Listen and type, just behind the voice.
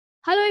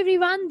Hello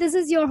everyone, this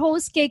is your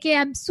host KK.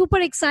 I'm super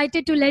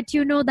excited to let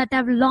you know that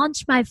I've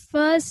launched my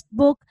first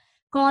book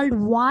called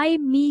Why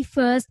Me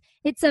First.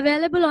 It's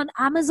available on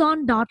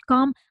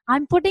amazon.com.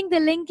 I'm putting the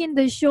link in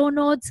the show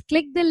notes.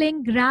 Click the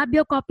link, grab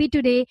your copy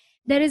today.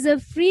 There is a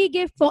free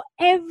gift for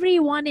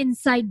everyone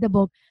inside the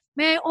book.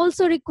 May I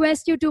also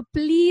request you to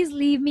please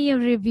leave me a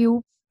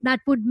review?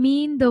 That would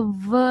mean the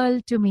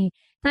world to me.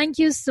 Thank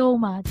you so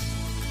much.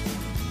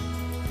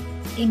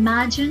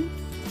 Imagine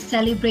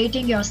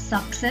celebrating your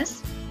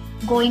success,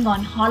 going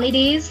on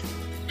holidays,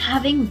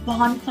 having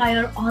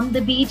bonfire on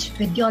the beach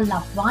with your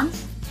loved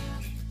ones.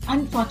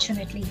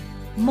 Unfortunately,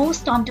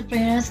 most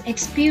entrepreneurs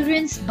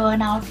experience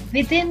burnout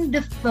within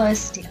the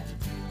first year.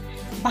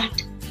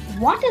 But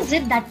what is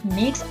it that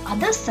makes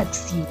others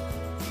succeed?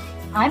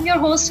 I'm your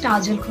host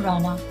Tajul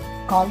Khurana.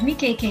 Call me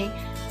KK.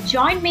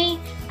 Join me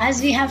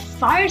as we have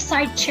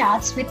fireside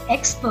chats with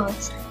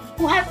experts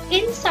who have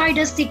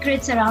insider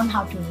secrets around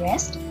how to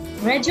rest,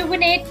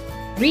 rejuvenate,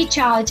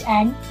 recharge,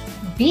 and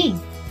be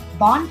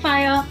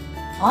bonfire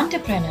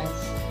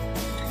entrepreneurs.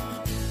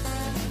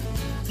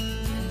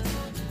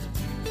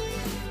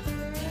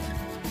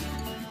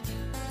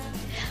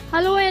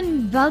 Hello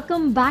and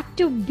welcome back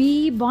to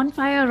Be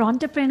Bonfire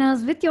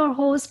Entrepreneurs with your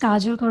host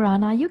Kajal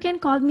Khurana. You can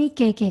call me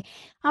KK.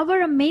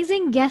 Our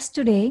amazing guest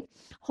today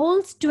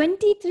holds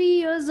 23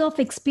 years of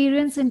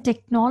experience in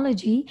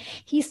technology.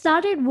 He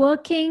started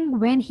working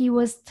when he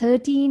was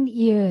 13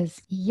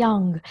 years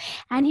young,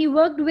 and he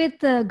worked with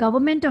the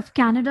government of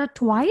Canada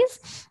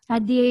twice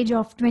at the age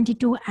of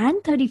 22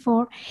 and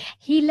 34.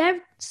 He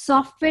led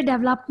software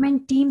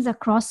development teams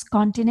across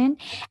continent,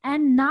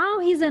 and now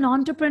he's an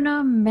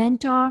entrepreneur,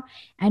 mentor,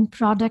 and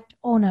product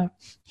owner.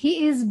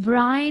 He is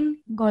Brian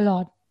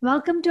Golod.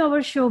 Welcome to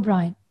our show,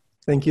 Brian.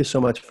 Thank you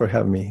so much for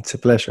having me. It's a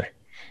pleasure.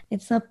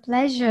 It's a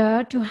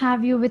pleasure to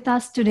have you with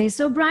us today.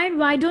 So, Brian,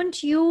 why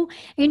don't you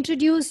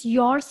introduce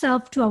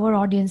yourself to our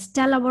audience?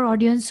 Tell our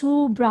audience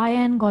who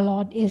Brian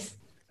Golod is.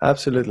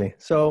 Absolutely.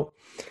 So,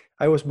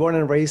 I was born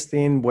and raised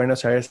in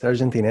Buenos Aires,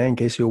 Argentina, in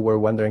case you were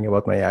wondering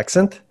about my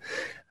accent.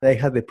 I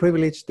had the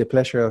privilege, the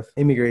pleasure of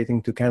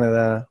immigrating to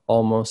Canada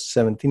almost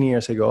 17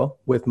 years ago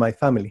with my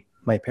family,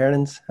 my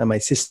parents, and my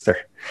sister.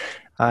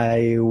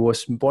 I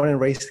was born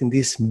and raised in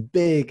this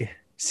big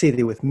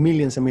city with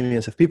millions and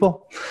millions of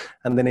people.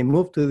 And then I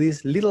moved to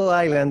this little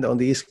island on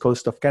the east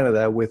coast of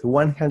Canada with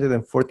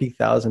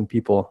 140,000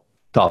 people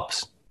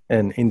tops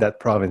in that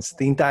province,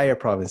 the entire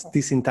province,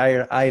 this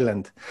entire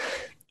island.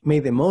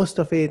 Made the most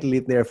of it,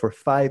 lived there for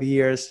 5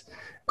 years,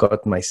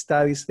 got my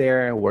studies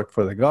there, worked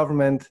for the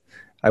government.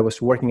 I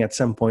was working at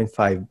some point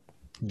 5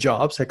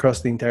 jobs across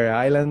the entire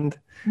island.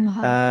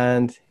 Wow.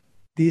 And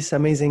this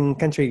amazing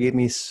country gave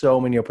me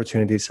so many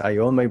opportunities. I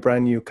own my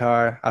brand new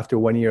car after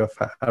 1 year of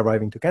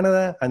arriving to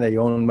Canada, and I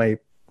own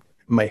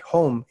my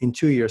home in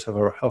 2 years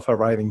of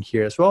arriving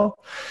here as well.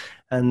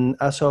 And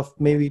as of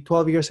maybe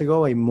 12 years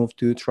ago, I moved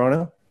to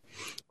Toronto,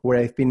 where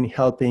I've been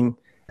helping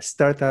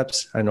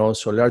startups and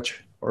also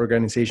large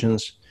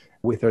organizations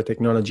with their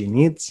technology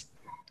needs,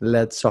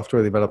 led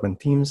software development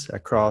teams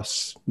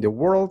across the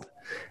world.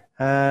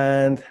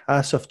 And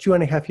as of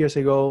 2.5 years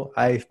ago,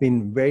 I've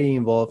been very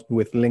involved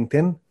with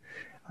LinkedIn,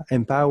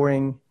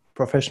 empowering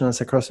professionals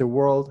across the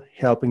world,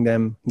 helping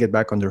them get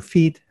back on their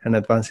feet and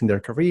advancing their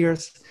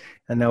careers.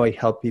 And now I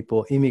help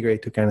people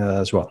immigrate to Canada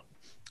as well.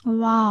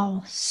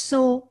 Wow,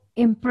 so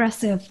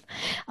impressive.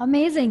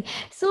 Amazing.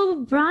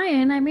 So,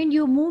 Brian,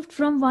 you moved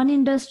from one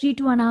industry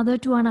to another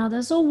to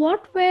another. So,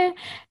 what were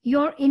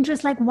your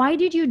interests? Like, why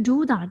did you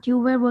do that? You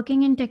were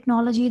working in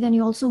technology, then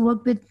you also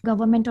worked with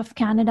Government of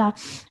Canada,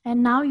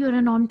 and now you're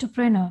an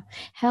entrepreneur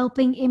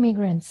helping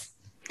immigrants.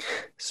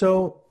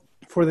 So,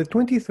 for the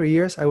 23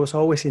 years, I was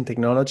always in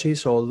technology.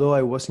 So although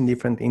I was in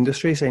different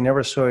industries, I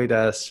never saw it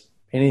as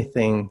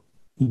anything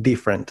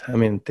different.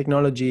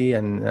 Technology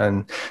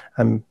and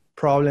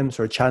problems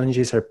or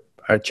challenges are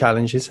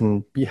challenges,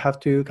 and you have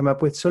to come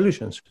up with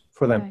solutions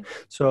for them. Right.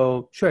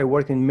 So sure, I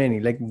worked in many,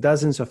 like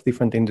dozens of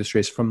different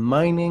industries, from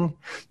mining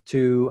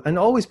to, and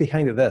always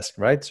behind the desk,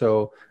 right?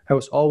 So I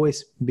was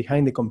always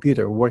behind the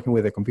computer, working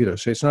with the computer.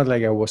 So it's not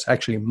like I was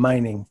actually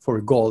mining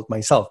for gold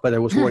myself, but I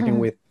was working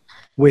with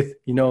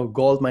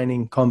gold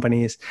mining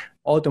companies,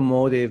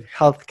 automotive,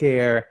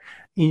 healthcare,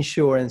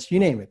 insurance, you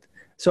name it.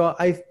 So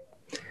I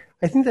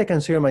think I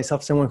consider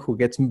myself someone who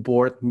gets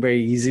bored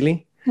very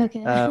easily.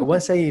 Okay.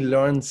 Once I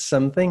learn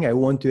something, I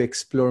want to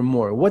explore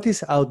more. What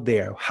is out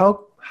there?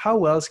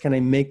 How else can I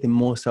make the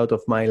most out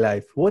of my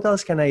life? What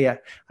else can I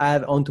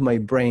add onto my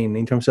brain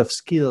in terms of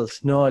skills,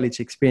 knowledge,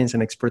 experience,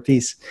 and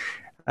expertise?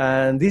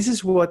 And this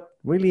is what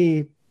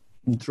really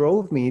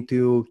drove me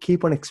to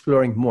keep on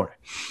exploring more.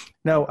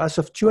 Now, as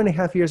of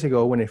 2.5 years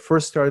ago, when I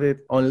first started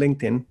on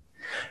LinkedIn,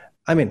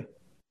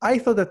 I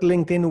thought that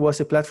LinkedIn was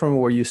a platform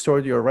where you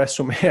stored your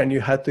resume and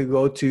you had to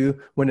go to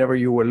whenever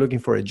you were looking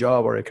for a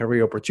job or a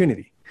career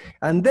opportunity.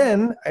 And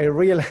then I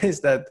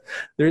realized that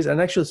there is an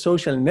actual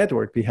social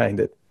network behind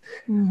it.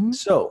 Mm-hmm.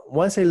 So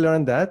once I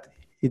learned that,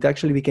 it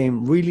actually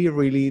became really,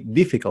 really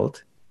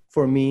difficult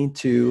for me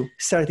to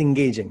start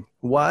engaging.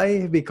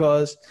 Why?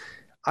 Because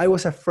I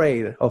was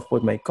afraid of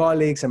what my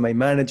colleagues and my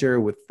manager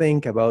would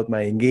think about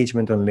my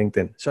engagement on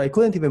LinkedIn. So I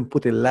couldn't even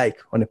put a like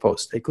on a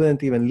post. I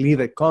couldn't even leave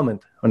a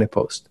comment on a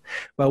post.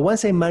 But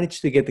once I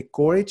managed to get the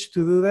courage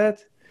to do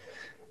that,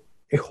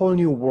 a whole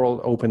new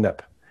world opened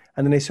up.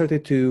 And then I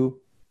started to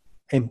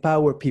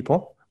empower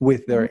people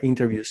with their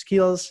interview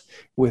skills,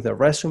 with their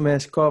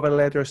resumes, cover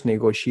letters,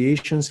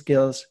 negotiation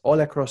skills all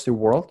across the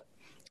world.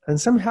 And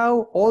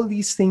somehow all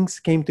these things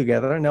came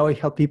together. Now I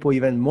help people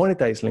even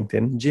monetize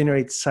LinkedIn,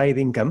 generate side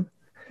income.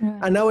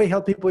 And now I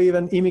help people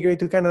even immigrate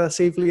to Canada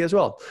safely as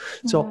well.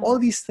 So all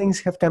these things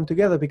have come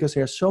together because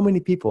there are so many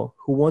people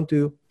who want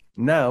to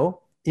now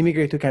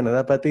immigrate to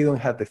Canada, but they don't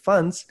have the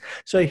funds.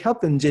 So I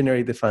help them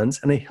generate the funds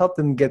and I help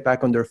them get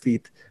back on their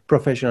feet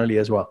professionally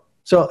as well.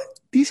 So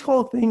this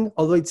whole thing,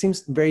 although it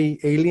seems very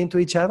alien to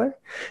each other,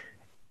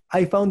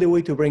 I found a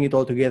way to bring it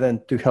all together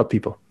and to help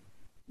people.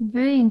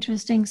 Very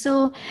interesting.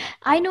 So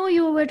I know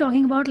you were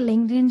talking about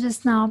LinkedIn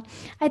just now.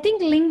 I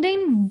think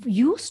LinkedIn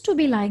used to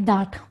be like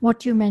that,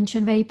 what you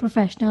mentioned, very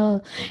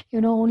professional,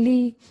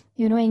 only,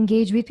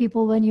 engage with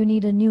people when you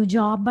need a new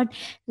job. But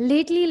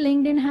lately,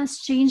 LinkedIn has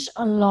changed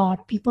a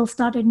lot. People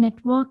started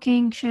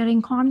networking,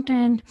 sharing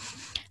content.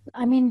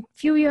 I mean, a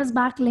few years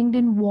back,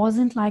 LinkedIn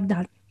wasn't like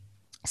that.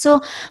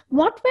 So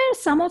what were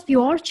some of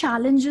your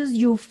challenges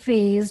you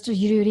faced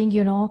during,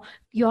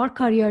 your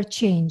career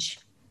change?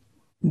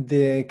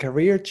 The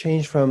career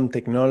change from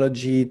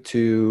technology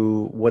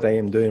to what I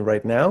am doing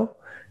right now,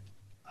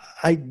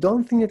 I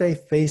don't think that I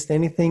faced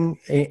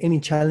any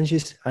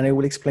challenges, and I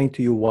will explain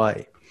to you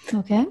why.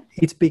 Okay.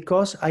 It's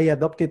because I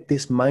adopted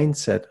this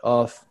mindset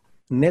of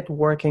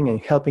networking and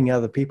helping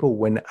other people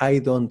when I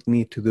don't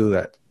need to do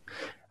that.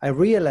 I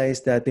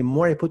realized that the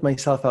more I put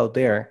myself out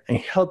there and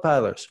help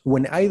others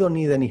when I don't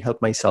need any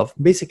help myself,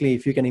 basically,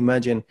 if you can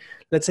imagine,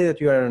 let's say that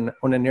you are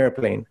on an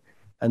airplane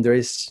and there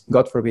is,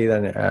 God forbid,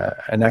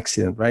 an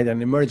accident, right?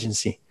 An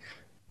emergency.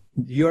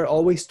 You're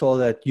always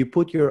told that you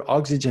put your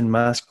oxygen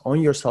mask on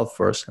yourself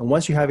first. And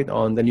once you have it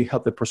on, then you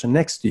help the person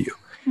next to you.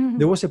 Mm-hmm.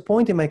 There was a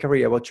point in my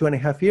career about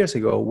 2.5 years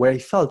ago where I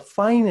felt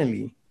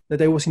finally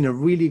that I was in a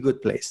really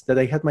good place, that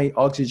I had my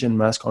oxygen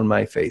mask on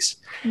my face.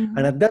 Mm-hmm.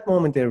 And at that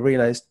moment, I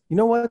realized, you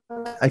know what?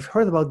 I've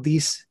heard about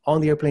this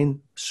on the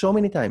airplane so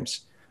many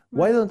times.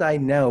 Why don't I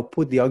now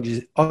put the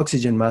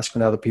oxygen mask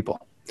on other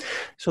people?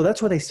 So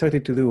that's what I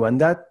started to do. And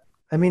that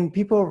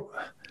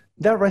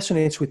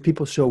resonates with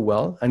people so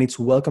well, and it's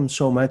welcomed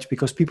so much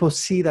because people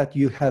see that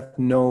you have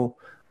no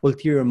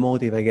ulterior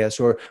motive, I guess,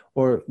 or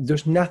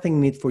there's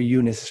nothing need for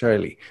you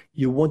necessarily.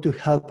 You want to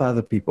help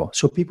other people.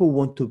 So people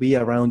want to be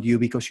around you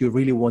because you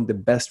really want the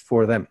best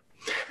for them.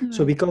 Mm-hmm.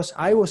 So because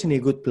I was in a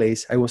good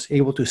place, I was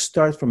able to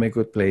start from a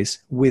good place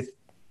with,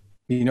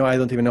 I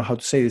don't even know how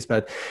to say this,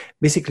 but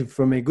basically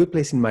from a good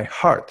place in my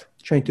heart,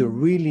 trying to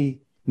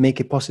really make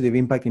a positive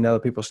impact in other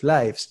people's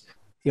lives.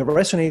 It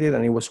resonated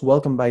and it was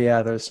welcomed by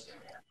others.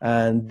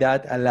 And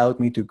that allowed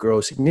me to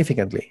grow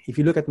significantly. If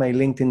you look at my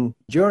LinkedIn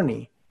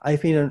journey,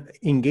 I've been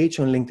engaged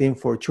on LinkedIn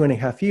for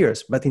 2.5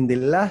 years, but in the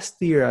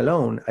last year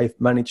alone, I've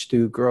managed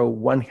to grow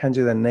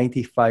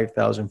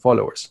 195,000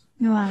 followers.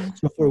 Wow.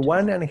 So for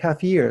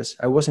 1.5 years,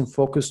 I wasn't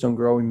focused on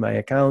growing my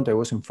account. I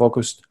wasn't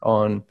focused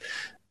on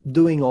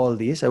doing all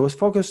this. I was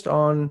focused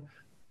on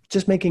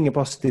just making a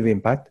positive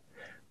impact.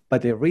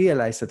 But I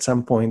realized at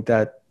some point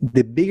that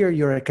the bigger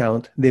your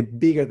account, the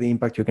bigger the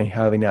impact you can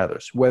have in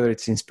others, whether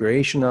it's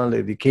inspirational,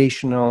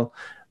 educational,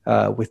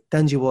 with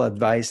tangible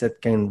advice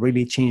that can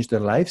really change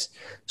their lives.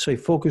 So I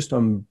focused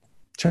on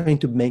trying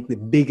to make the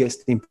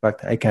biggest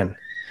impact I can.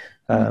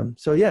 I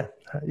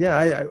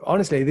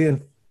honestly, I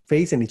didn't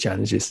face any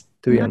challenges,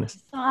 to be honest.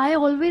 So I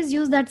always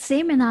use that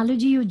same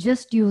analogy you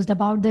just used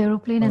about the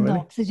aeroplane and the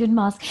oxygen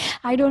mask.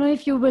 I don't know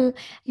if you will,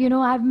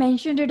 I've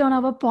mentioned it on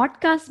our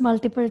podcast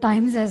multiple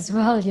times as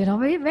well,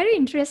 very, very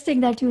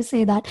interesting that you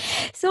say that.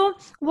 So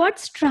what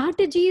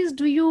strategies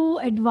do you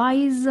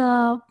advise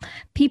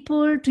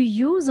people to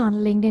use on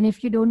LinkedIn,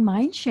 if you don't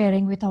mind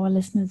sharing with our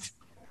listeners?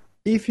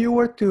 If you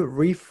were to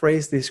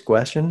rephrase this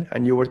question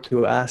and you were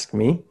to ask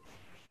me,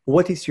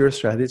 what is your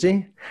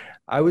strategy?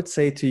 I would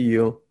say to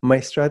you, my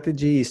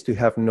strategy is to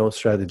have no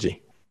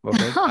strategy.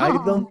 Okay.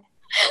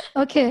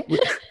 Okay.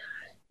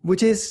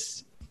 Which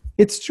is,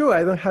 it's true.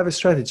 I don't have a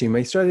strategy.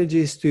 My strategy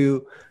is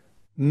to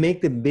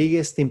make the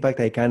biggest impact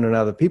I can on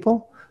other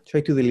people,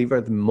 try to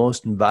deliver the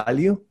most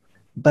value.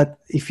 But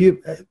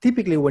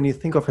typically when you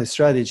think of a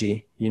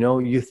strategy,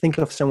 you think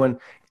of someone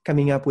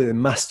coming up with a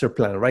master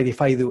plan, right?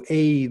 If I do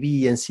A,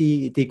 B, and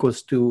C, it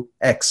equals to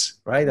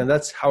X, right? And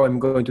that's how I'm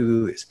going to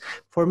do this.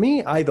 For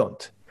me, I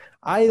don't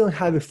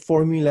have a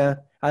formula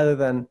other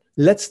than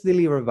let's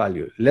deliver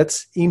value.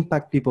 Let's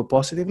impact people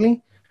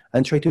positively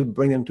and try to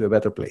bring them to a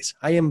better place.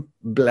 I am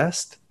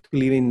blessed to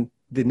live in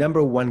the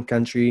number one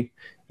country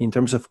in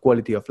terms of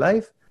quality of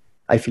life.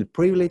 I feel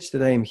privileged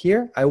that I am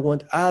here. I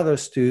want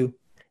others to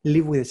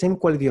live with the same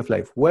quality of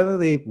life, whether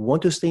they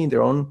want to stay in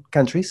their own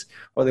countries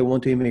or they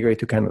want to immigrate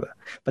to Canada.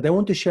 But I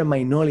want to share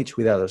my knowledge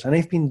with others. And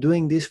I've been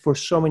doing this for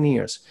so many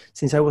years.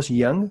 Since I was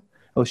young,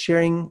 I was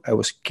sharing, I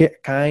was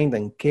kind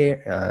and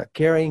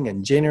caring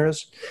and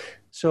generous.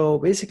 So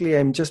basically,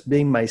 I'm just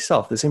being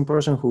myself, the same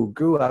person who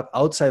grew up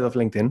outside of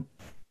LinkedIn,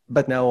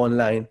 but now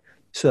online,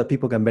 so that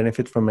people can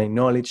benefit from my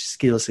knowledge,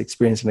 skills,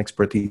 experience, and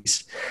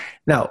expertise.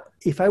 Now,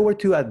 if I were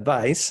to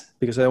advise,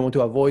 because I want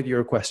to avoid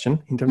your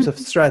question in terms of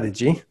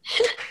strategy,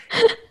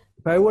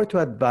 if I were to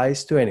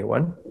advise to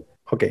anyone,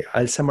 okay,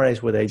 I'll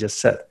summarize what I just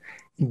said.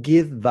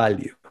 Give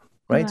value,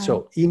 right?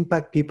 So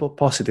impact people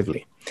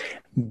positively.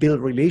 Build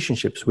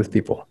relationships with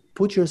people.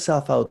 Put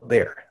yourself out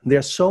there.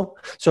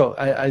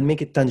 I'll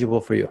make it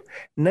tangible for you.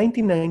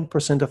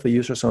 99% of the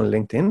users on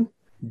LinkedIn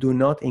do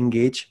not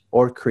engage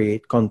or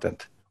create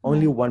content.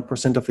 Only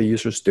 1% of the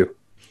users do.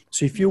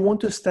 So if you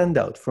want to stand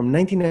out from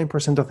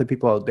 99% of the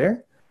people out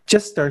there,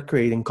 just start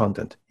creating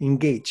content.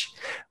 Engage.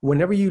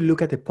 Whenever you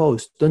look at a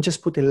post, don't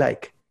just put a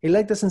like. A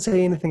like doesn't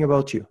say anything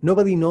about you.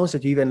 Nobody knows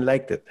that you even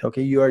liked it.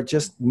 Okay, you are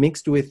just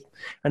mixed with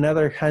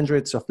another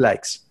hundreds of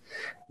likes.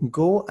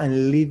 Go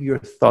and leave your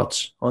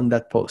thoughts on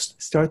that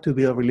post. Start to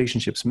build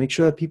relationships. Make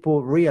sure that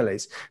people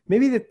realize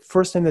maybe the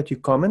first time that you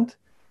comment,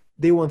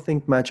 they won't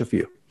think much of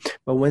you.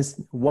 But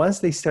once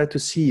they start to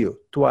see you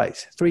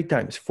twice, 3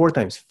 times, 4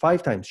 times,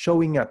 5 times,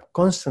 showing up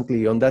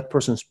constantly on that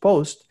person's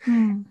post,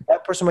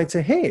 that person might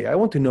say, hey, I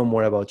want to know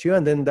more about you.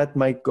 And then that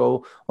might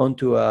go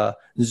onto a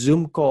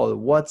Zoom call,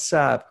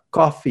 WhatsApp,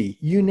 coffee,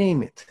 you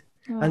name it.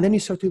 And then you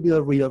start to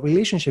build real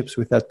relationships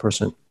with that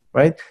person,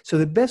 right? So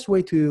the best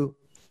way to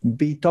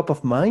be top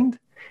of mind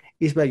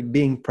is by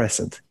being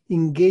present.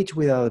 Engage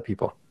with other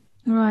people.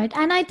 Right.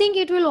 And I think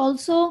it will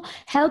also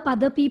help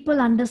other people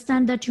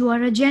understand that you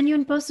are a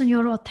genuine person,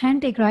 you're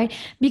authentic, right?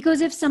 Because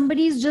if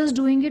somebody is just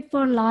doing it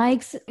for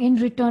likes in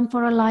return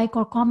for a like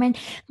or comment,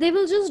 they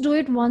will just do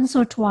it once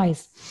or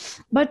twice.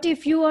 But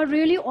if you are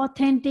really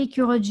authentic,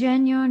 you're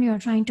genuine, you're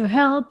trying to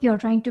help, you're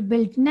trying to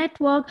build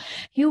network,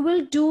 you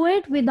will do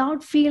it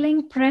without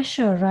feeling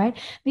pressure, right?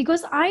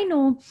 Because I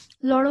know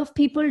a lot of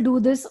people do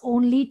this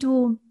only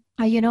to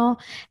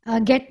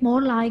get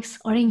more likes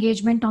or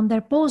engagement on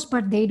their post,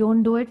 but they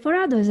don't do it for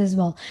others as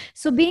well.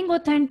 So being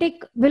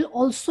authentic will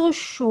also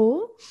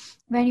show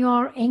when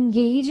you're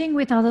engaging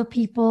with other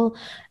people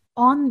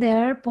on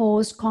their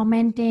post,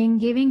 commenting,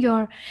 giving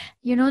your,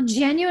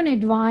 genuine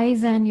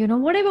advice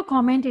and, whatever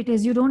comment it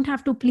is, you don't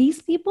have to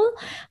please people,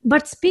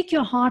 but speak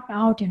your heart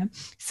out,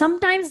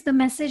 Sometimes the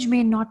message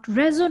may not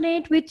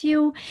resonate with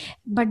you,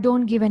 but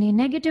don't give any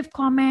negative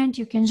comment.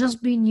 You can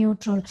just be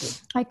neutral.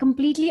 I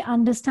completely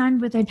understand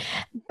with it.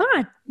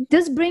 But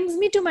this brings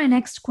me to my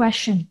next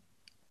question.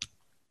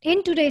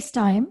 In today's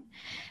time,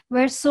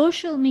 where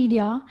social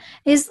media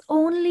is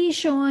only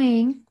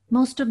showing,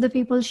 most of the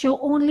people show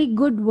only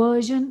good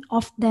version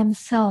of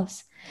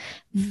themselves.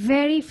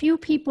 Very few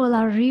people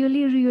are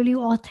really, really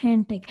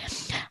authentic.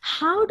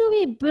 How do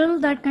we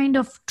build that kind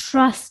of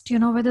trust,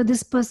 whether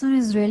this person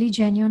is really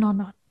genuine or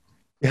not?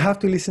 You have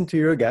to listen to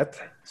your gut.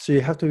 So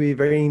you have to be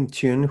very in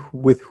tune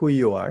with who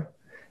you are.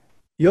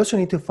 You also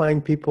need to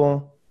find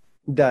people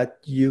that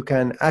you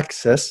can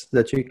access,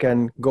 that you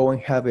can go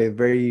and have a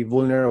very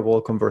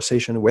vulnerable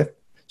conversation with,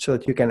 so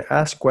that you can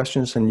ask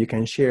questions and you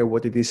can share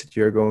what it is that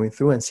you're going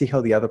through and see how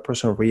the other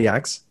person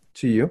reacts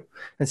to you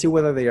and see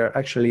whether they are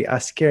actually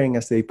as caring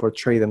as they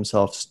portray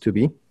themselves to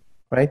be,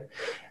 right?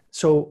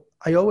 So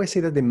I always say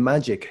that the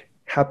magic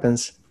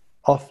happens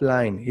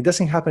offline. It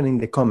doesn't happen in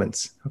the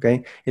comments,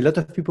 okay? A lot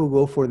of people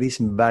go for these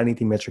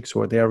vanity metrics,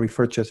 or they are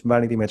referred to as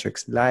vanity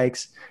metrics,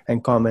 likes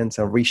and comments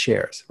and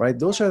reshares, right?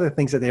 Those are the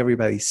things that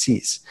everybody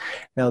sees.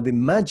 Now, the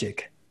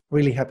magic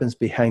really happens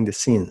behind the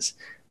scenes,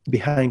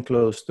 behind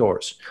closed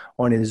doors,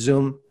 on a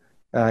Zoom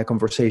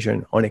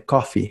conversation, on a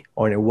coffee,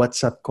 on a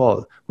WhatsApp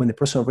call, when the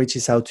person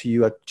reaches out to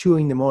you at 2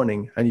 a.m.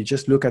 and you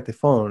just look at the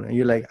phone and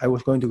you're like, I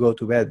was going to go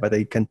to bed, but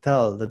I can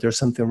tell that there's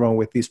something wrong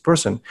with this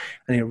person.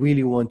 And I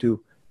really want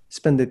to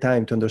spend the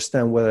time to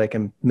understand whether I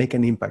can make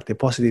an impact, a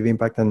positive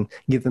impact, and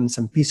give them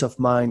some peace of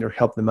mind or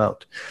help them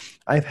out.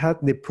 I've had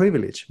the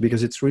privilege,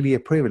 because it's really a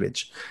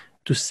privilege,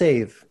 to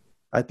save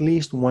at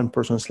least one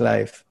person's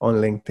life on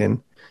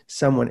LinkedIn.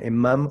 Someone, a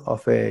mom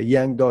of a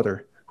young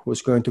daughter who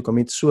was going to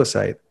commit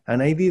suicide.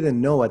 And I didn't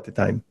know at the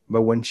time,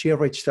 but when she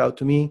reached out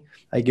to me,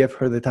 I gave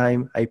her the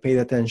time, I paid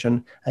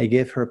attention, I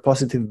gave her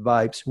positive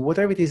vibes,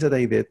 whatever it is that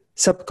I did,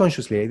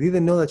 subconsciously. I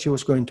didn't know that she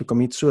was going to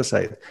commit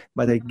suicide,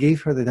 but I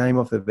gave her the time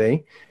of the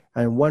day.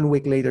 And 1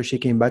 week later, she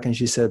came back and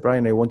she said,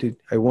 Brian, I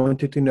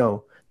wanted to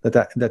know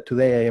that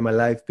today I am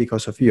alive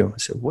because of you. I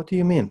said, what do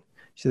you mean?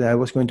 She said, I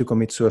was going to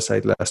commit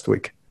suicide last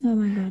week. Oh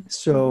my God.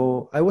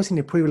 So I was in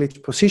a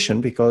privileged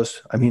position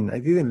because, I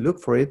didn't look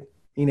for it.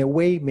 In a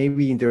way,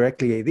 maybe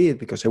indirectly I did,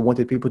 because I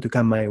wanted people to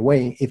come my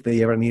way if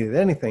they ever needed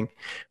anything.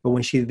 But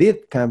when she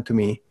did come to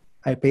me,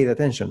 I paid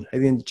attention. I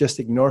didn't just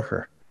ignore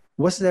her.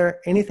 Was there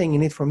anything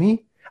in it for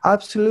me?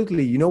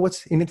 Absolutely. You know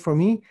what's in it for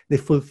me? The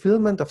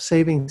fulfillment of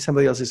saving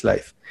somebody else's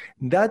life.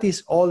 That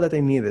is all that I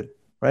needed,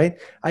 right?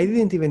 I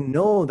didn't even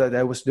know that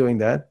I was doing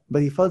that,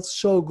 but it felt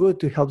so good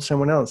to help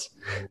someone else.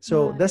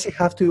 So does it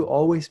have to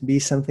always be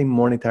something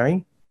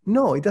monetary?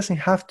 No, it doesn't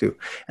have to.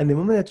 And the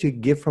moment that you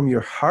give from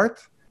your heart,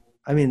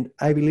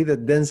 I believe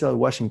that Denzel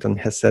Washington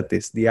has said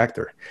this, the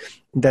actor,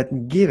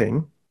 that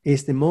giving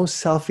is the most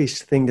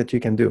selfish thing that you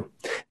can do.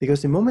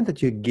 Because the moment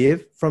that you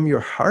give from your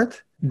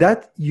heart,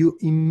 that you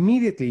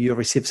immediately you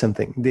receive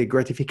something, the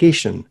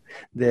gratification,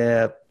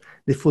 the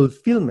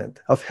fulfillment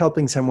of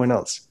helping someone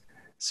else.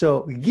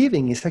 So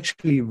giving is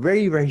actually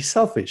very, very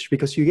selfish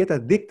because you get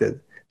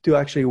addicted to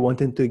actually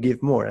wanting to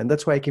give more. And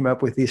that's why I came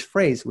up with this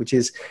phrase, which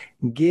is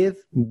give,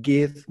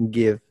 give,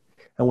 give.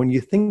 And when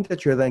you think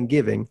that you're done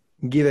giving,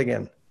 give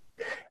again.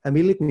 And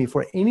believe me,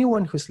 for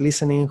anyone who's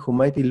listening, who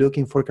might be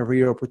looking for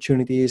career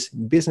opportunities,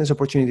 business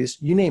opportunities,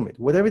 you name it,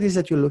 whatever it is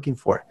that you're looking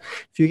for,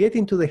 if you get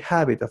into the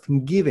habit of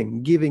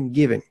giving, giving,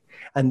 giving,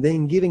 and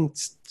then giving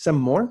some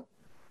more,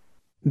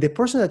 the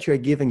person that you're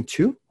giving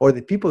to, or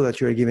the people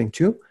that you're giving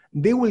to,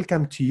 they will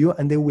come to you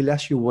and they will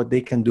ask you what they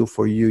can do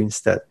for you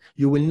instead.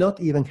 You will not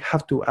even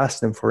have to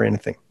ask them for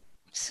anything.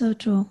 So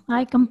true.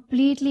 I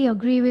completely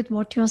agree with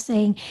what you're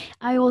saying.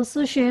 I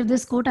also share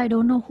this quote. I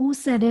don't know who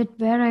said it,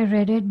 where I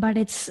read it, but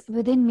it's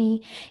within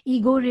me.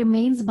 Ego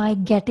remains by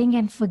getting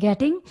and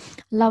forgetting.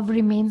 Love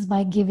remains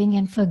by giving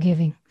and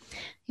forgiving.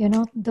 You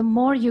know, the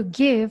more you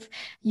give,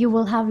 you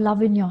will have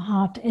love in your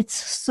heart. It's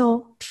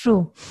so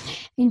true.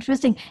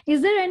 Interesting.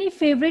 Is there any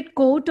favorite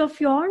quote of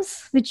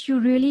yours which you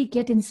really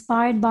get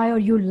inspired by or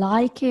you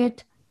like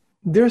it?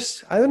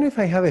 I don't know if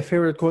I have a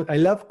favorite quote. I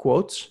love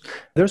quotes.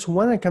 There's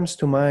one that comes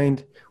to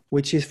mind,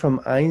 which is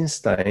from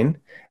Einstein.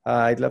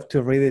 I'd love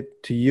to read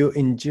it to you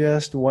in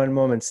just one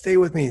moment. Stay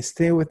with me.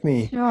 Stay with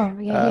me. Sure.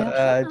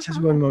 Yeah.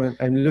 Just one moment.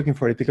 I'm looking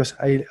for it because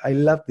I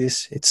love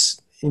this.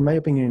 It's, in my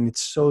opinion,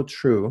 it's so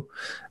true.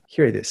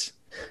 Here it is.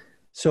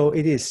 So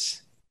it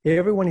is,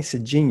 everyone is a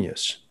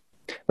genius.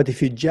 But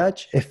if you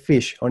judge a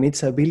fish on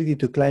its ability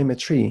to climb a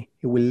tree,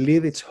 it will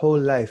live its whole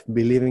life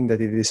believing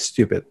that it is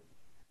stupid.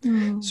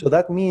 So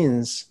that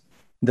means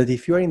that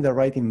if you are in the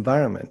right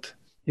environment,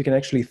 you can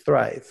actually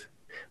thrive.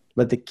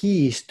 But the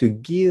key is to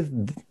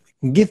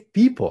give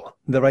people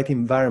the right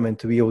environment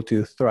to be able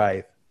to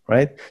thrive,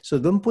 right? So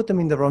don't put them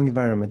in the wrong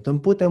environment. Don't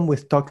put them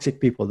with toxic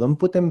people. Don't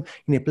put them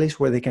in a place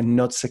where they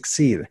cannot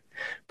succeed.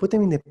 Put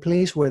them in a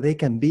place where they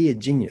can be a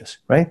genius,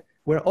 right?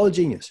 We're all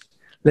genius.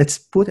 Let's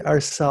put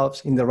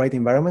ourselves in the right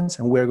environments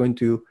and we're going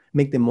to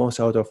make the most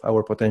out of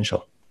our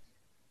potential.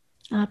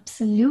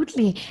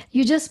 Absolutely.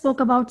 You just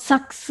spoke about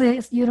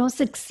success,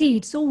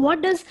 succeed. So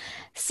what does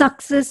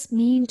success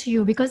mean to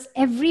you? Because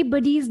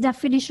everybody's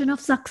definition of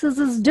success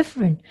is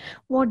different.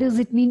 What does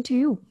it mean to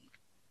you?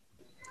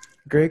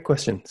 Great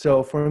question.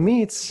 So for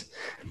me, it's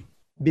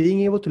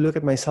being able to look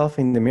at myself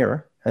in the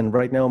mirror. And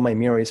right now my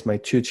mirror is my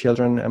 2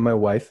 children and my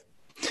wife.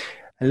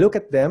 I look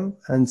at them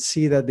and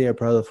see that they are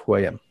proud of who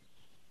I am,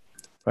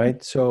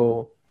 right?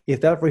 So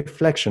if that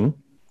reflection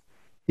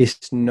is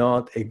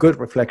not a good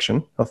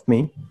reflection of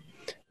me,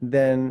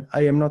 then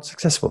I am not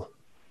successful.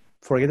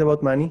 Forget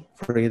about money,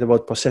 forget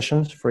about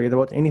possessions, forget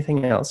about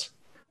anything else.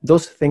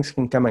 Those things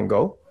can come and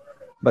go,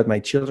 but my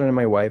children and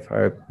my wife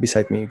are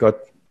beside me, God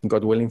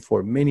willing,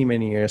 for many,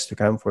 many years to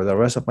come, for the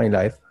rest of my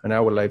life and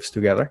our lives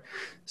together.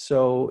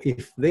 So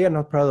if they are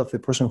not proud of the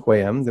person who I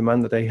am, the man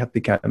that I have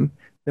become,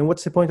 then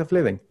what's the point of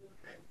living?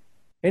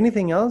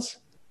 Anything else?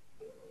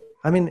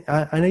 I mean,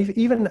 and I've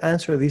even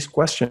answered this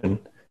question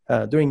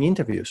during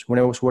interviews when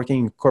I was working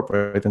in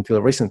corporate until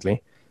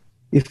recently.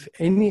 If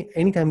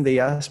anytime they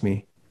ask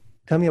me,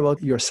 tell me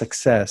about your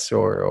success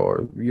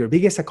or your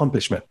biggest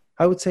accomplishment,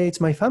 I would say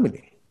it's my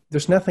family.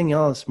 There's nothing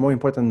else more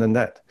important than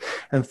that.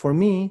 And for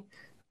me,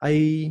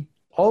 I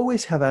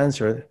always have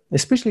answered,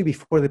 especially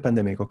before the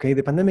pandemic, okay?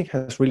 The pandemic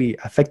has really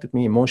affected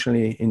me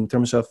emotionally in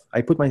terms of,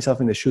 I put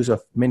myself in the shoes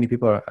of many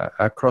people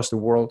across the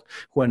world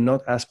who are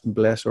not as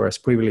blessed or as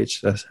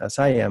privileged as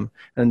I am.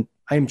 And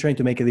I'm trying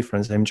to make a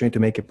difference. I'm trying to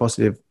make a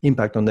positive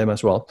impact on them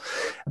as well.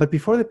 But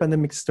before the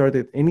pandemic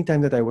started,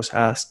 anytime that I was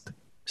asked,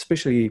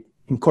 especially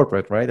in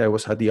corporate, right? I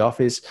was at the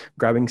office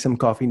grabbing some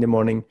coffee in the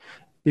morning.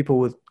 People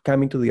would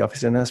come into the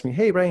office and ask me,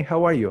 hey, Brian,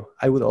 how are you?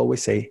 I would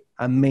always say,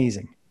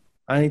 amazing.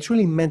 And I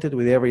truly meant it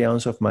with every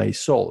ounce of my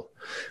soul.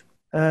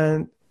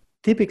 And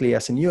typically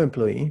as a new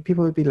employee,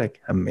 people would be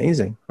like,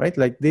 amazing, right?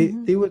 Like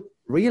they would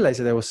realize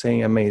that I was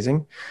saying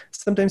amazing.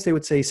 Sometimes they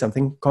would say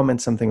something, comment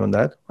something on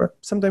that, or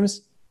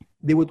sometimes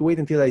they would wait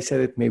until I said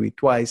it maybe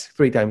twice,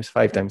 3 times,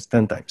 5 times,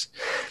 10 times.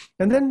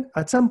 And then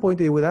at some point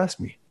they would ask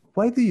me,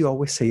 why do you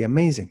always say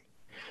amazing?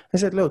 I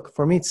said, look,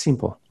 for me, it's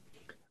simple.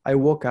 I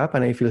woke up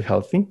and I feel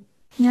healthy.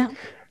 Yeah.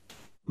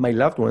 My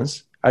loved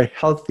ones are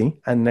healthy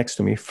and next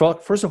to me.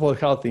 First of all,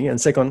 healthy. And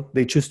second,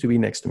 they choose to be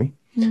next to me.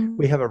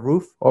 We have a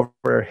roof over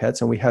our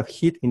heads and we have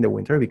heat in the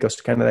winter because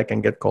Canada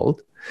can get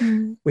cold.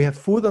 We have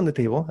food on the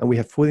table and we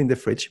have food in the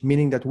fridge,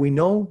 meaning that we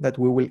know that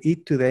we will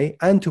eat today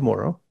and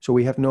tomorrow. So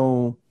we have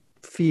no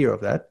fear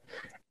of that.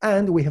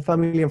 And we have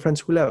family and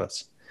friends who love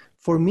us.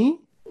 For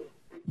me,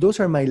 those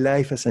are my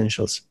life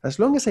essentials. As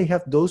long as I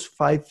have those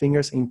 5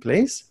 fingers in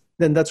place,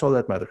 then that's all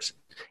that matters.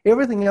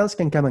 Everything else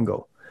can come and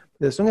go.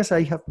 But as long as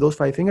I have those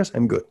 5 fingers,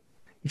 I'm good.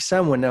 If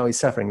someone now is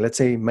suffering, let's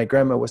say my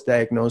grandma was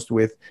diagnosed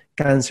with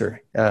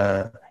cancer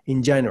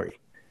in January,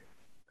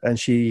 and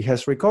she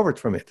has recovered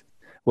from it.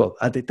 Well,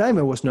 at the time,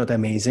 it was not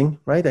amazing,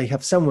 right? I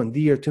have someone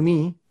dear to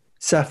me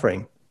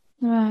suffering.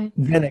 Right.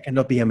 then I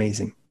cannot be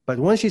amazing. But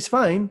once she's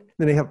fine,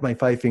 then I have my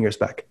 5 fingers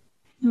back.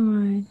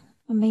 Right.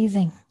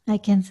 Amazing, I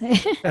can say.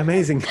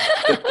 Amazing.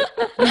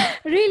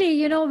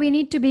 Really, we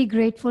need to be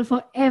grateful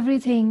for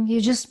everything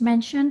you just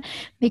mentioned,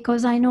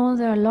 because I know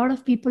there are a lot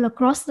of people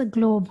across the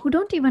globe who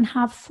don't even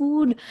have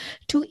food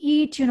to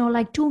eat,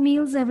 like 2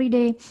 meals every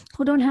day,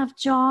 who don't have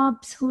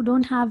jobs, who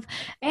don't have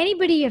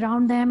anybody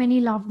around them,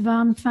 any loved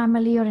one,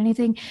 family, or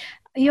anything.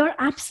 You're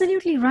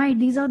absolutely right.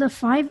 These are the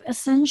 5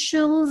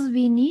 essentials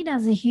we need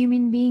as a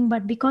human being.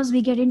 But because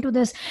we get into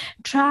this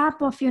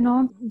trap of,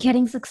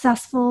 getting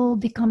successful,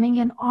 becoming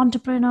an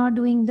entrepreneur,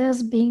 doing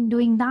this,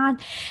 doing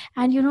that,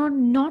 and,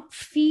 not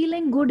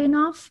feeling good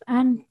enough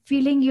and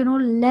feeling,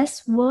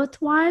 less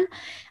worthwhile,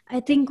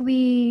 I think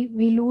we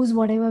lose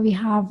whatever we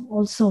have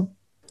also.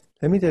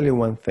 Let me tell you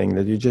one thing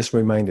that you just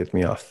reminded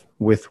me of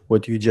with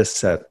what you just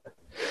said.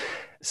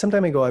 Some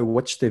time ago, I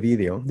watched a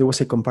video. There was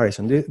a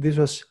comparison. This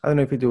was, I don't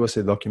know if it was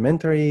a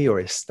documentary or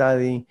a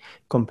study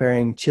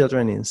comparing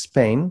children in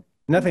Spain.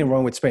 Nothing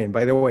wrong with Spain,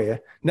 by the way.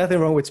 Nothing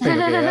wrong with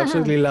Spain. Okay, I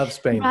absolutely love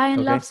Spain. I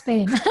okay? love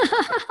Spain.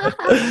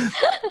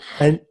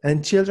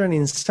 and children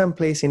in some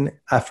place in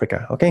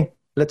Africa, okay?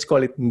 Let's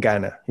call it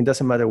Ghana. It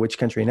doesn't matter which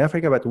country in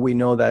Africa, but we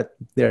know that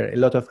there are a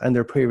lot of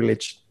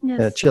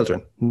underprivileged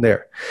children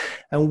there.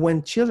 And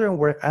when children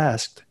were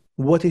asked,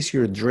 what is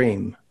your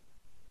dream,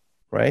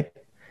 right?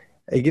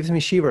 It gives me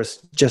shivers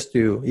just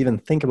to even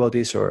think about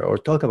this or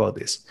talk about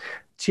this.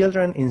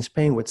 Children in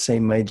Spain would say,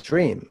 my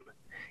dream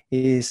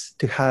is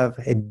to have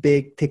a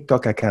big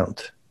TikTok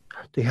account,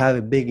 to have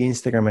a big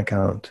Instagram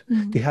account,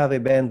 to have a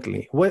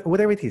Bentley,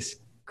 whatever it is.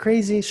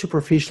 Crazy,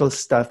 superficial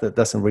stuff that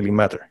doesn't really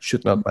matter,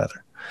 should not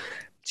matter.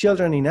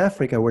 Children in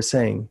Africa were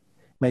saying,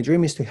 my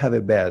dream is to have a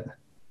bed,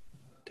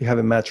 to have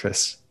a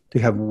mattress, to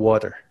have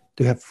water,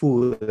 to have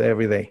food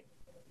every day.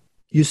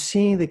 You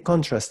see the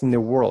contrast in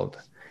the world.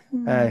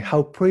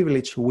 How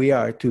privileged we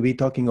are to be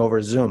talking over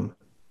Zoom.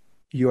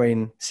 You're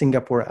in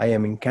Singapore, I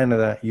am in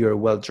Canada, you're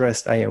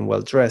well-dressed, I am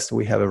well-dressed,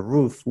 we have a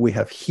roof, we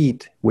have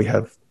heat, we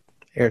have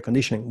air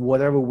conditioning,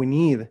 whatever we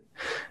need.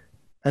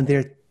 And there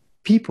are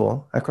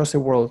people across the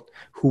world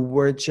who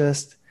were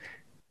just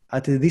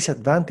at a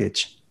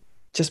disadvantage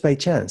just by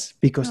chance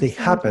because they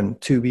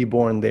happened to be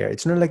born there.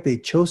 It's not like they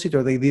chose it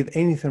or they did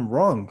anything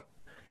wrong.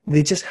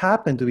 They just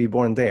happened to be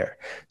born there.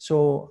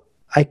 So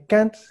I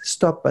can't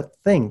stop but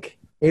think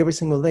every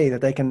single day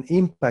that I can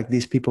impact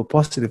these people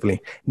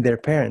positively, their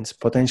parents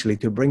potentially,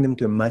 to bring them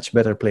to a much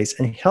better place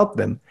and help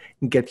them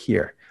get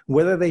here.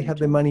 Whether they have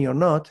the money or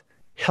not,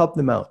 help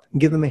them out,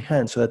 give them a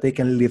hand so that they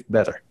can live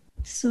better.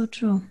 So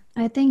true.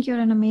 I think you're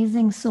an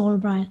amazing soul,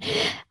 Brian.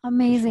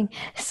 Amazing.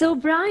 So,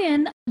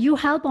 Brian, you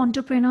help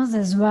entrepreneurs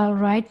as well,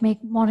 right?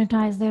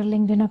 Monetize their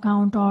LinkedIn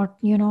account or,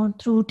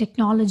 through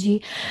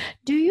technology.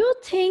 Do you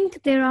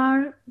think there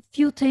are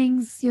few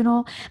things,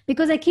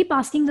 because I keep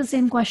asking the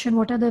same question,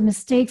 what are the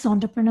mistakes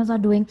entrepreneurs are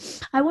doing?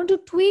 I want to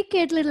tweak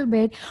it a little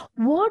bit.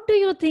 What do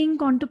you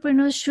think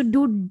entrepreneurs should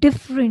do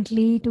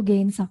differently to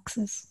gain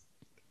success?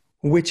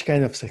 Which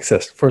kind of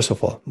success? First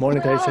of all,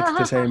 monetary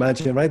success, I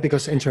imagine, right?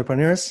 Because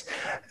entrepreneurs,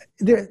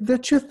 there are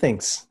two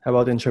things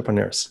about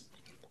entrepreneurs.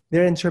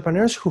 There are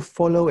entrepreneurs who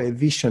follow a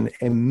vision,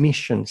 a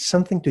mission,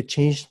 something to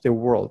change the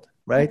world,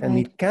 right? And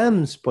it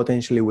comes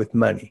potentially with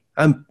money.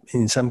 And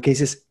in some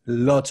cases,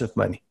 lots of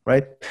money,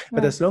 right?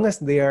 But as long as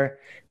they are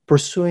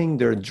pursuing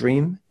their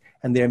dream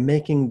and they're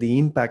making the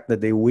impact that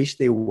they wish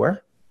they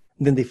were,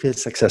 then they feel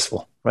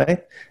successful,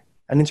 right?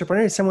 An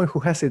entrepreneur is someone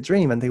who has a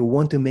dream and they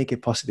want to make a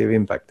positive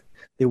impact.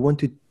 They want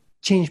to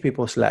change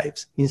people's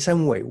lives in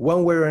some way,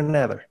 one way or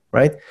another,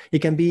 right? It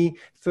can be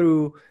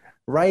through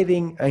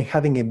riding and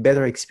having a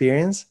better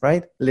experience,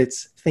 right?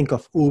 Let's think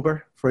of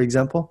Uber, for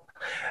example.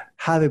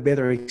 Have a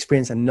better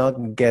experience and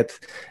not get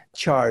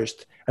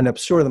charged an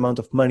absurd amount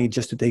of money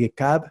just to take a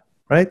cab,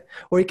 right?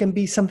 Or it can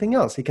be something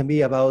else. It can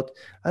be about,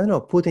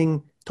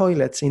 putting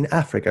toilets in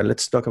Africa.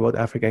 Let's talk about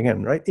Africa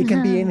again, right? It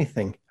can be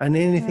anything and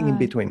anything in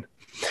between.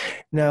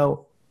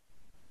 Now,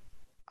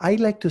 I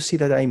like to see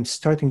that I'm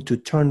starting to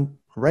turn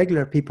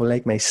regular people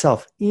like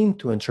myself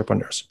into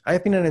entrepreneurs.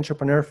 I've been an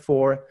entrepreneur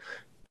for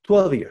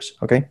 12 years,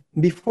 okay?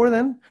 Before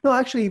then, no,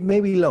 actually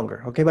maybe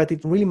longer, okay? But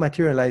it really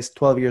materialized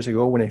 12 years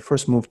ago when I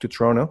first moved to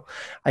Toronto.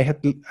 I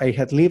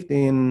had lived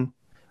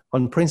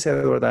on Prince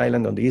Edward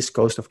Island on the east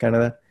coast of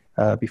Canada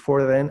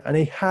before then, and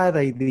I had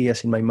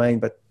ideas in my mind,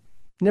 but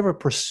never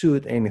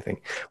pursued anything.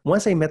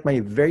 Once I met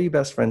my very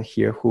best friend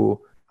here, who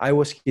I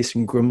was his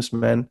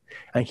groomsman,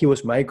 and he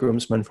was my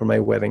groomsman for my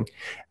wedding.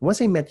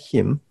 Once I met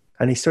him,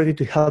 and I started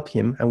to help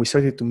him, and we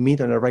started to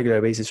meet on a regular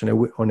basis, on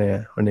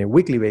a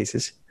weekly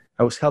basis.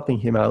 I was helping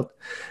him out.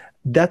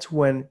 That's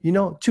when,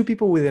 two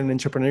people with an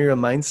entrepreneurial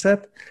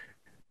mindset,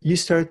 you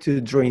start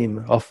to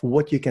dream of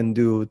what you can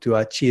do to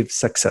achieve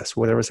success,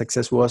 whatever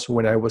success was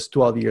when I was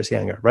 12 years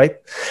younger, right?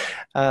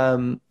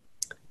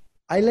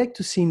 I like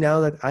to see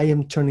now that I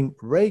am turning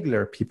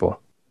regular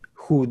people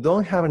who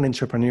don't have an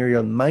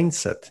entrepreneurial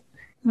mindset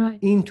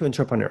into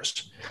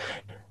entrepreneurs.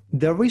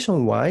 The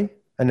reason why,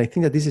 and I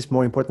think that this is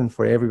more important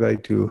for everybody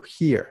to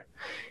hear,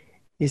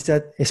 is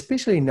that,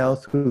 especially now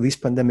through this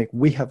pandemic,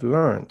 we have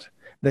learned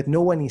that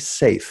no one is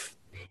safe.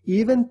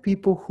 Even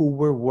people who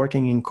were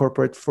working in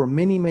corporate for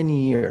many,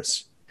 many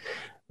years,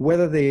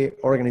 whether the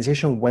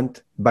organization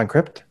went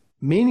bankrupt,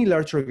 many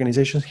large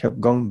organizations have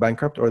gone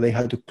bankrupt or they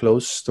had to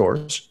close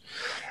stores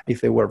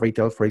if they were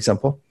retail, for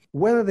example,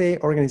 whether the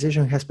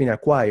organization has been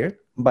acquired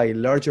by a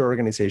larger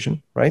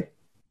organization, right?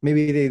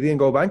 Maybe they didn't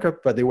go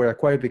bankrupt, but they were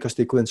acquired because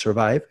they couldn't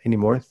survive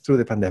anymore through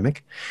the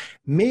pandemic.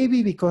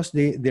 Maybe because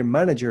their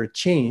manager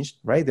changed,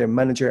 right? Their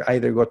manager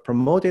either got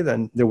promoted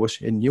and there was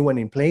a new one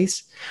in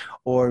place,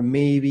 or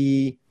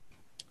maybe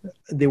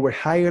they were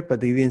hired,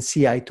 but they didn't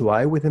see eye to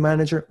eye with the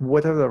manager,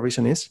 whatever the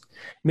reason is.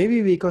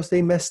 Maybe because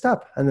they messed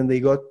up and then they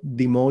got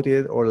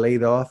demoted or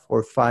laid off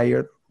or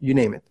fired, you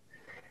name it.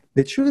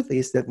 The truth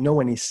is that no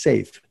one is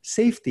safe.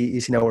 Safety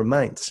is in our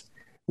minds.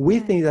 We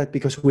think that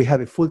because we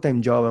have a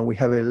full-time job and we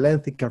have a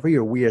lengthy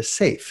career, we are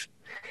safe.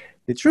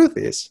 The truth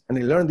is, and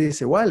I learned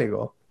this a while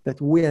ago,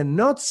 that we are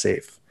not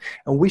safe.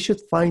 And we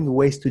should find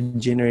ways to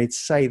generate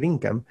side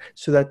income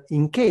so that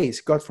in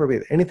case, God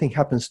forbid, anything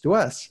happens to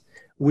us,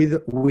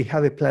 we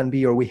have a plan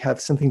B or we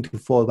have something to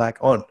fall back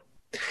on.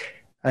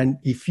 And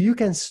if you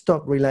can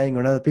stop relying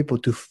on other people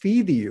to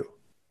feed you,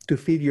 to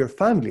feed your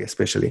family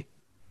especially,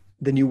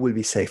 then you will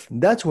be safe.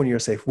 That's when you're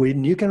safe,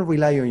 when you can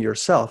rely on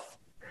yourself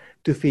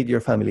to feed your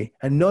family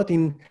and not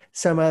in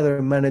some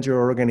other manager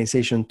or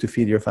organization to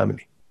feed your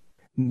family.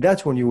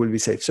 That's when you will be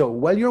safe. So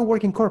while you're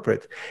working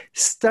corporate,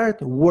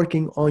 start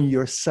working on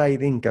your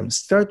side income.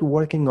 Start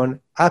working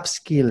on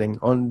upskilling,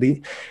 on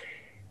the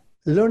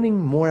learning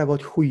more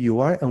about who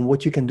you are and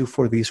what you can do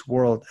for this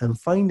world, and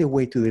find a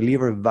way to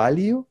deliver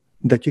value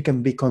that you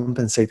can be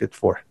compensated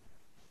for.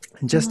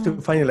 And just to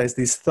finalize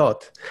this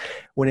thought,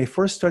 when I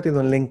first started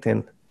on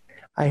LinkedIn,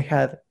 I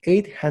had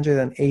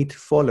 808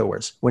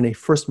 followers when I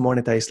first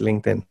monetized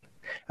LinkedIn.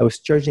 I was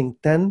charging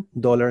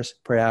 $10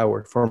 per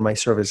hour for my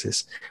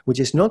services, which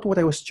is not what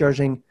I was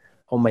charging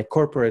on my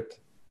corporate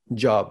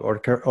job or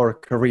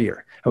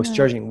career. I was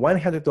charging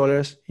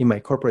 $100 in my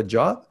corporate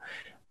job.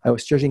 I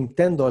was charging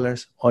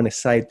 $10 on a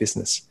side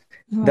business.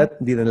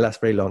 That didn't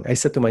last very long. I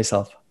said to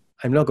myself,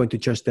 I'm not going to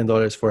charge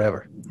 $10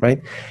 forever,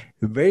 right?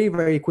 Very,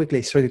 very quickly,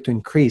 I started to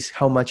increase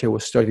how much I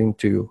was starting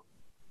to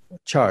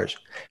charge.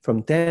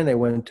 From 10, I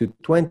went to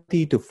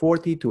 20, to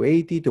 40, to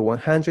 80, to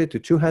 100, to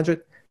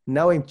 200.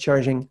 Now I'm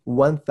charging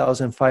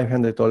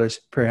 $1,500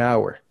 per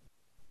hour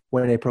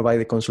when I provide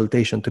a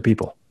consultation to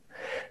people.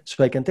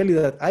 So I can tell you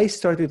that I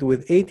started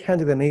with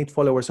 808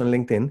 followers on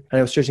LinkedIn and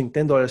I was charging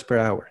 $10 per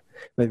hour.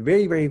 But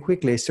very, very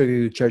quickly, I started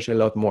to charge a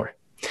lot more.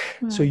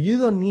 So you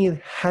don't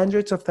need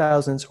hundreds of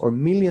thousands or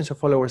millions of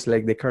followers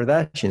like the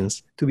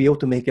Kardashians to be able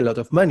to make a lot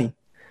of money.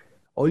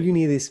 All you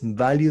need is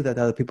value that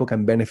other people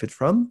can benefit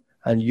from.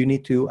 And you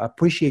need to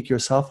appreciate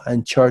yourself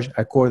and charge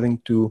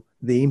according to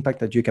the impact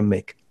that you can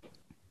make.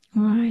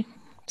 All right.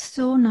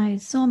 So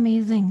nice. So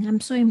amazing. I'm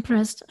so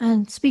impressed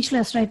and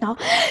speechless right now.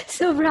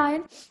 So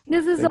Brian,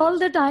 this is all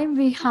the time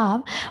we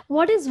have.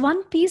 What is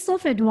one piece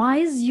of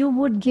advice you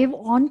would give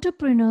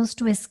entrepreneurs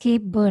to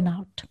escape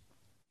burnout?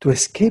 To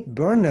escape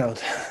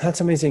burnout? That's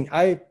amazing.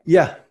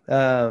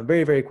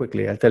 Very, very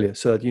quickly, I'll tell you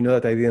so that you know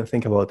that I didn't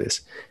think about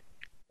this.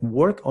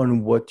 Work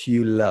on what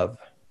you love.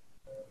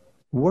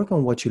 Work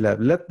on what you love.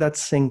 Let that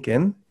sink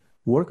in.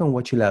 Work on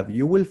what you love.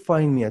 You will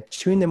find me at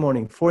 2 in the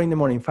morning, 4 in the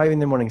morning, 5 in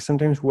the morning,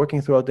 sometimes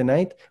working throughout the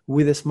night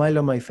with a smile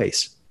on my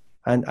face.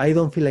 And I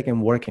don't feel like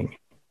I'm working.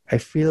 I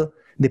feel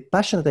the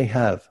passion that I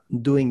have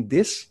doing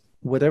this,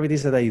 whatever it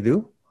is that I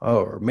do,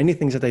 or many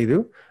things that I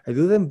do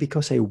them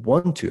because I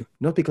want to,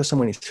 not because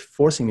someone is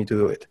forcing me to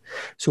do it.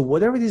 So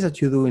whatever it is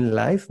that you do in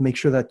life, make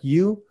sure that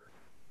you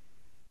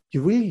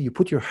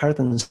put your heart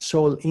and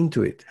soul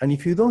into it. And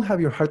if you don't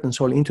have your heart and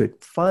soul into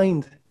it,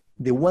 find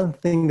the one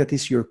thing that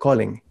is your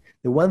calling,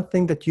 the one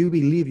thing that you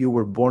believe you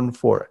were born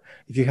for.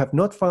 If you have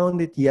not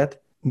found it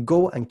yet,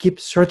 go and keep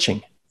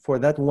searching for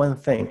that one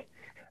thing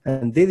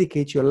and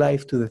dedicate your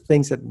life to the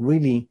things that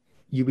really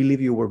you believe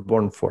you were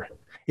born for.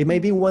 It may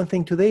be one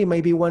thing today, it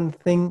may be one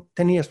thing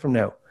 10 years from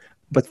now,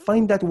 but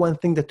find that one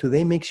thing that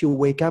today makes you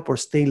wake up or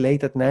stay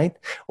late at night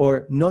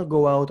or not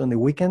go out on the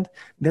weekend.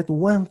 That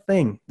one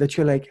thing that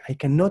you're like, I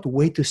cannot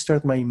wait to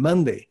start my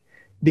Monday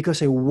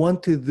because I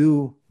want to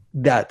do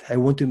that. I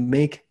want to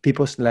make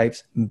people's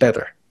lives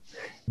better.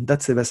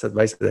 That's the best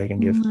advice that I can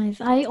give. Nice.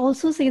 I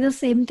also say the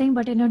same thing,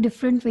 but in a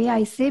different way.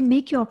 I say,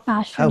 make your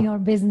passion your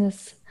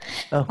business.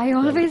 I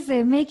always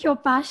say, make your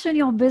passion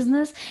your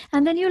business,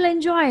 and then you'll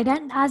enjoy it.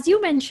 And as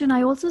you mentioned,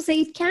 I also say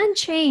it can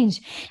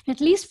change.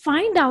 At least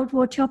find out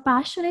what you're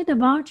passionate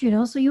about,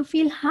 so you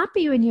feel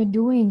happy when you're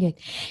doing it.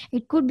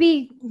 It could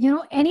be,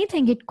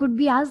 anything. It could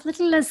be as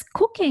little as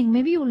cooking.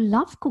 Maybe you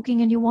love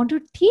cooking and you want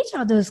to teach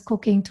others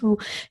cooking through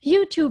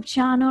YouTube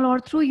channel or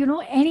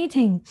through,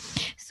 anything.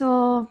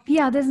 So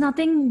there's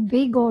nothing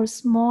big or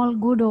small,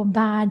 good or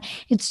bad.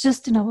 It's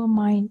just in our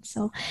mind.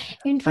 So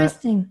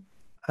interesting.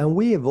 And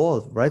we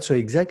evolve, right? So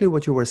exactly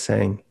what you were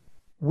saying.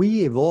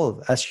 We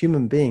evolve as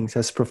human beings,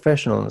 as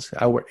professionals.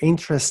 Our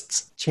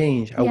interests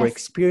change. Our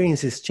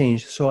experiences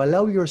change. So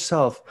allow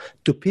yourself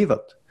to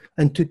pivot.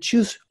 and to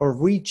choose or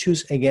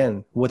re-choose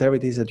again whatever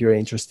it is that you're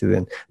interested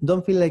in.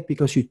 Don't feel like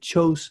because you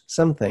chose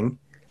something,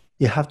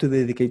 you have to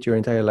dedicate your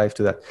entire life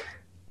to that.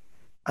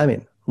 I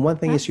mean, one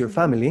thing is your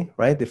family,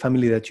 right? The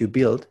family that you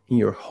build in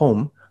your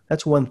home.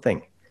 That's one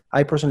thing.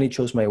 I personally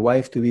chose my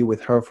wife to be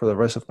with her for the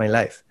rest of my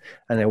life.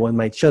 And I want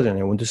my children,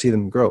 I want to see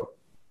them grow,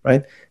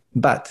 right?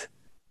 But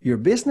your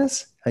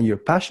business and your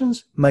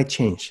passions might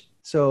change.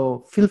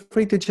 So feel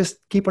free to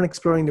just keep on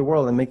exploring the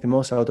world and make the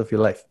most out of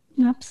your life.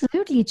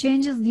 Absolutely.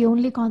 Change is the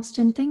only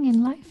constant thing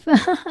in life.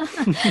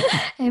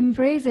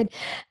 Embrace it.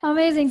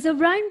 Amazing. So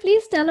Brian,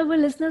 please tell our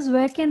listeners,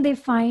 where can they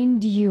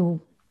find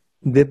you?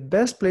 The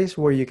best place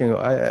where you can go,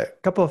 a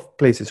couple of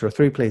places or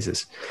 3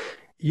 places.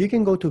 You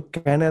can go to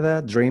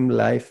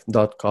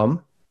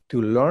canadadreamlife.com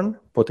to learn.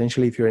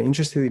 Potentially, if you're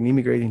interested in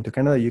immigrating to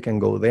Canada, you can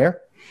go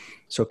there.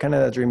 So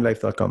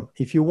canadadreamlife.com.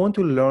 If you want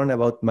to learn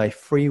about my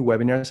free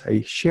webinars,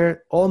 I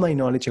share all my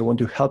knowledge. I want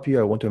to help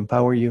you. I want to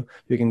empower you.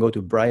 You can go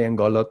to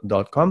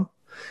briangolot.com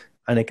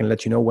and I can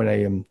let you know when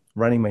I am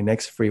running my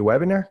next free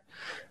webinar.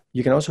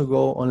 You can also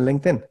go on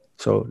LinkedIn.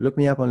 So look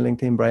me up on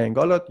LinkedIn, Brian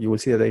Golot. You will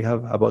see that I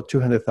have about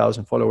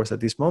 200,000 followers at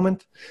this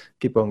moment.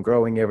 Keep on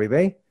growing every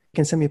day. You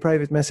can send me a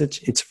private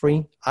message. It's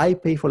free. I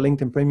pay for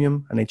LinkedIn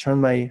Premium and I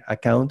turn my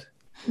account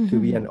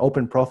to be an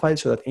open profile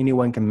so that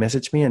anyone can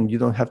message me and you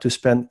don't have to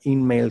spend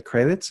email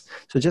credits.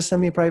 So just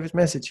send me a private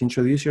message,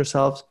 introduce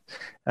yourselves,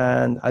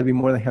 and I'll be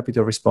more than happy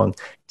to respond.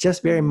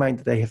 Just bear in mind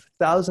that I have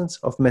thousands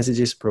of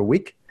messages per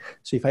week.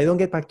 So if I don't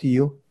get back to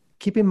you,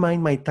 keep in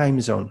mind my time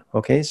zone,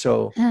 okay?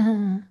 So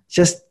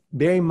just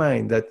bear in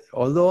mind that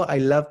although I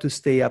love to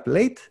stay up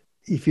late,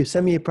 if you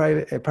send me a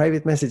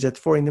private message at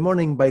 4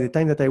 a.m, by the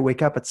time that I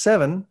wake up at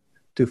 7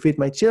 to feed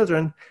my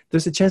children,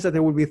 there's a chance that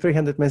there will be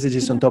 300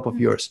 messages on top of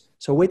yours.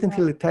 So wait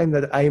until the time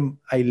that I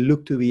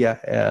look to be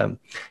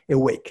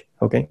awake,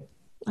 okay?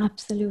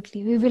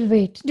 Absolutely. We will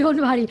wait.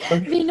 Don't worry. Okay.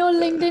 We know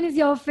LinkedIn is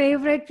your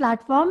favorite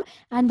platform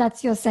and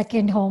that's your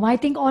second home. I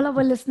think all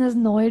our listeners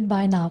know it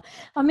by now.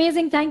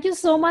 Amazing. Thank you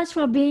so much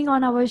for being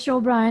on our show,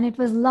 Brian. It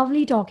was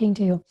lovely talking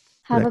to you.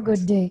 Have a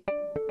good day.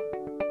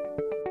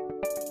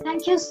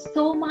 Thank you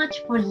so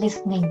much for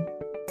listening.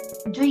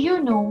 Do you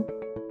know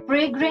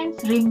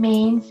fragrance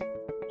remains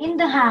in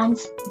the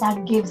hands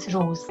that gives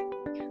rose?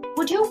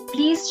 Would you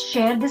please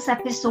share this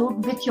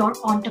episode with your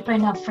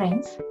entrepreneur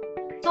friends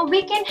so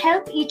we can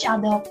help each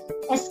other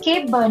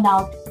escape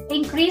burnout,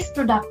 increase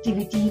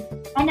productivity,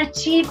 and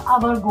achieve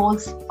our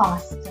goals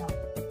faster?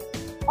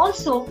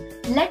 Also,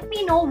 let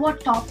me know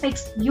what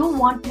topics you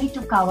want me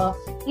to cover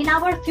in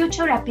our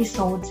future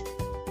episodes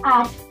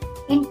at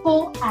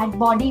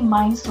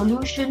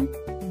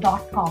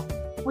info@bodymindsolution.com.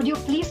 Would you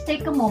please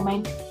take a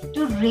moment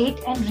to rate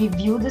and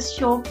review this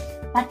show?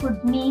 That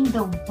would mean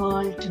the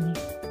world to me.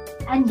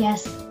 And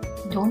yes,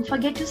 don't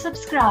forget to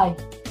subscribe.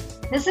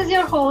 This is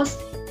your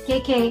host,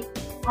 KK.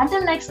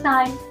 Until next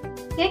time,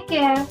 take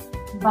care.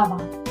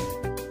 Bye-bye.